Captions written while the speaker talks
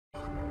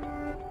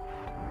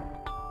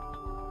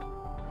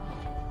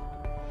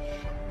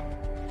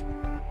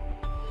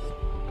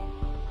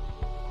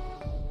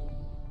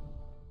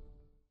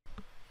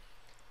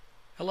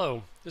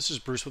Hello, this is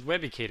Bruce with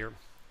Webucator.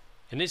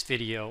 In this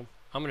video,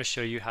 I'm going to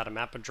show you how to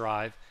map a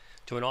drive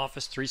to an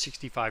Office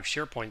 365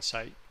 SharePoint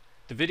site.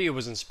 The video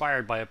was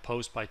inspired by a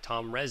post by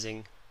Tom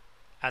Resing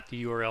at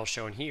the URL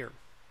shown here.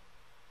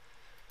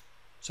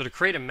 So to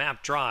create a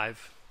mapped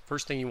drive,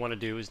 first thing you want to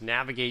do is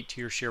navigate to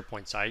your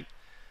SharePoint site,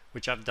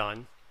 which I've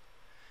done.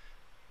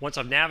 Once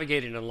I've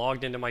navigated and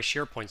logged into my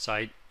SharePoint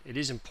site, it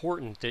is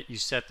important that you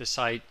set the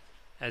site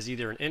as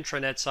either an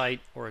intranet site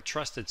or a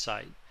trusted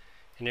site.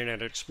 In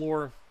Internet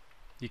Explorer,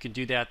 you can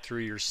do that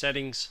through your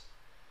settings,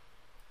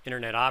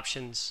 internet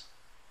options,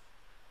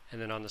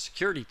 and then on the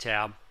security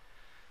tab,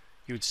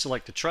 you would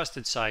select the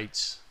trusted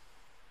sites,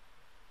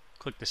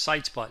 click the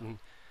sites button,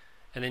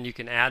 and then you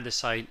can add the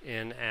site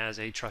in as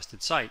a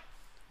trusted site,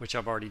 which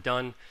I've already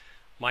done.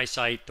 My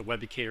site, the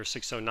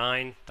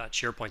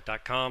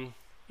webucator609.sharepoint.com,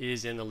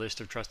 is in the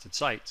list of trusted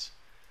sites.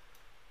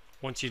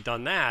 Once you've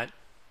done that,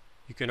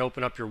 you can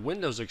open up your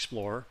Windows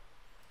Explorer.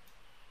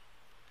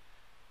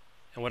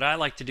 And what I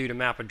like to do to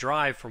map a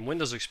drive from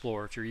Windows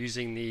Explorer, if you're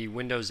using the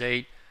Windows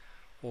 8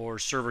 or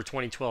Server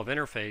 2012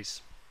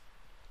 interface,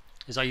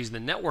 is I use the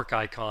network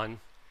icon,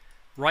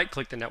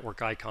 right-click the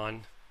network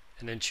icon,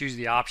 and then choose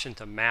the option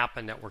to map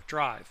a network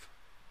drive.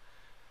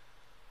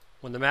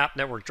 When the Map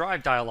Network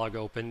Drive dialog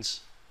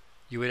opens,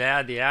 you would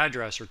add the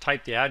address or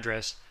type the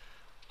address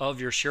of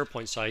your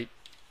SharePoint site,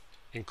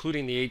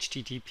 including the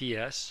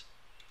HTTPS.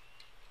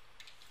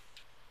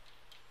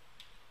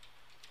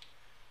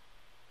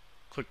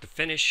 Click the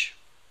Finish.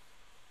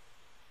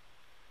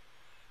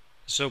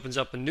 This opens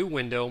up a new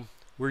window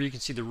where you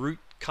can see the root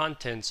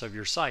contents of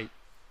your site.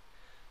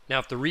 Now,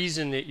 if the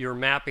reason that you're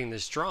mapping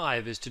this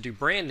drive is to do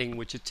branding,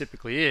 which it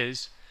typically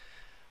is,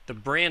 the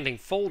branding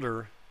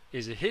folder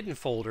is a hidden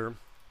folder.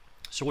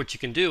 So what you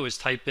can do is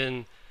type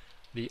in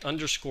the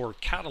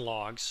 _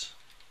 catalogs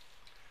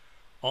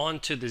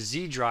onto the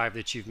Z drive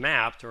that you've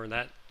mapped, or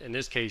in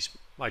this case,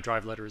 my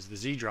drive letter is the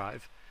Z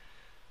drive.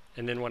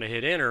 And then when I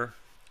hit enter,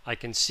 I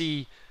can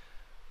see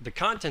the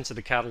contents of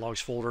the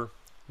catalogs folder,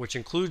 which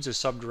includes a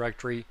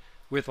subdirectory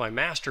with my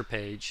master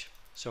page.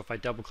 So if I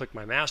double click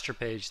my master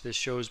page, this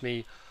shows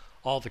me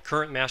all the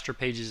current master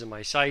pages in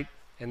my site,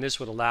 and this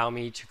would allow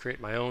me to create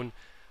my own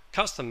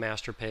custom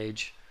master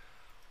page.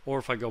 Or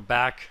if I go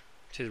back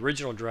to the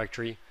original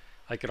directory,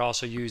 I could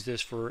also use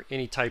this for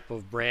any type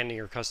of branding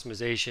or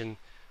customization.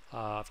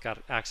 I've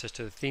got access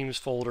to the themes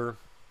folder,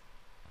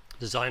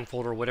 design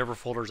folder, whatever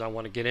folders I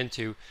want to get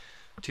into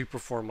to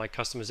perform my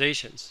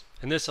customizations.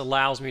 And this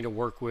allows me to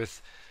work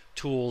with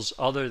tools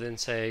other than,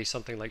 say,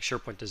 something like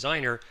SharePoint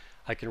Designer.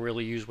 I can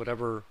really use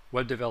whatever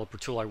web developer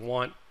tool I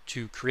want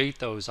to create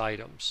those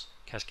items,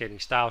 cascading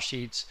style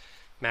sheets,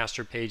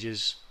 master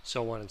pages,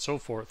 so on and so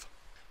forth.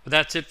 But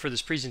that's it for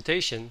this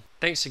presentation.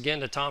 Thanks again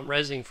to Tom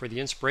Resing for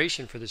the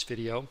inspiration for this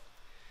video.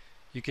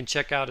 You can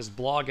check out his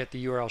blog at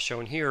the URL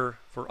shown here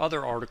for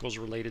other articles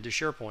related to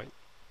SharePoint.